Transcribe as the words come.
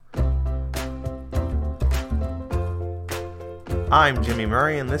I'm Jimmy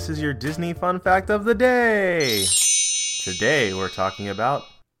Murray, and this is your Disney Fun Fact of the Day. Today we're talking about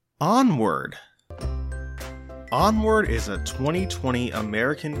Onward. Onward is a 2020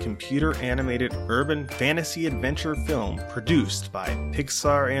 American computer-animated urban fantasy adventure film produced by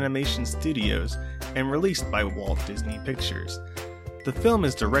Pixar Animation Studios and released by Walt Disney Pictures. The film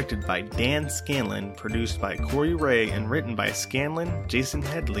is directed by Dan Scanlon, produced by Corey Ray, and written by Scanlon, Jason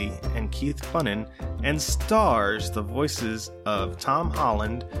Headley, and Keith Bunnan, and stars the voices of Tom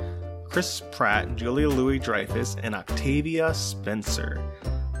Holland, Chris Pratt, Julia Louis-Dreyfus, and Octavia Spencer.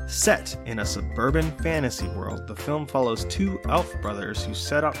 Set in a suburban fantasy world, the film follows two elf brothers who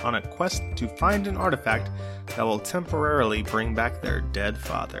set out on a quest to find an artifact that will temporarily bring back their dead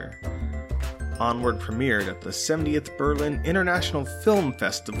father. Onward premiered at the 70th Berlin International Film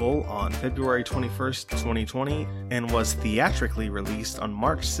Festival on February 21st, 2020, and was theatrically released on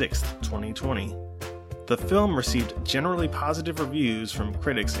March 6th, 2020. The film received generally positive reviews from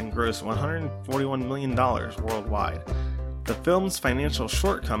critics and grossed $141 million worldwide. The film's financial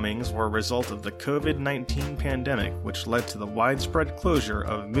shortcomings were a result of the COVID-19 pandemic, which led to the widespread closure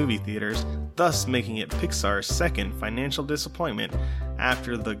of movie theaters, thus making it Pixar's second financial disappointment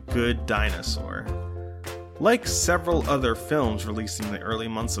after The Good Dinosaur. Like several other films released in the early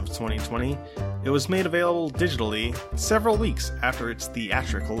months of 2020, it was made available digitally several weeks after its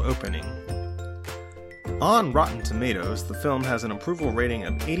theatrical opening. On Rotten Tomatoes, the film has an approval rating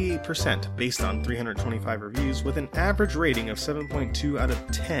of 88% based on 325 reviews, with an average rating of 7.2 out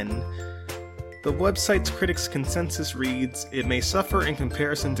of 10. The website's critics' consensus reads, "It may suffer in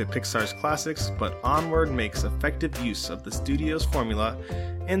comparison to Pixar's classics, but Onward makes effective use of the studio's formula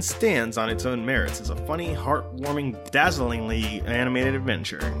and stands on its own merits as a funny, heartwarming, dazzlingly animated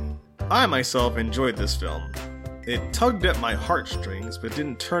adventure." I myself enjoyed this film. It tugged at my heartstrings, but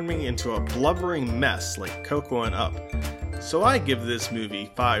didn't turn me into a blubbering mess like Coco and Up. So I give this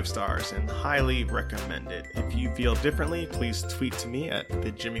movie 5 stars and highly recommend it. If you feel differently, please tweet to me at the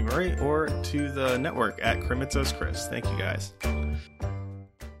Jimmy Murray or to the network at Krimitzos Chris. Thank you guys.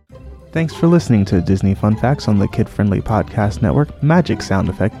 Thanks for listening to Disney Fun Facts on the kid-friendly podcast network. Magic sound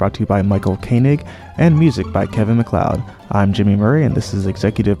effect brought to you by Michael Koenig and music by Kevin MacLeod. I'm Jimmy Murray, and this is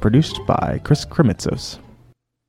executive produced by Chris Krimitzos.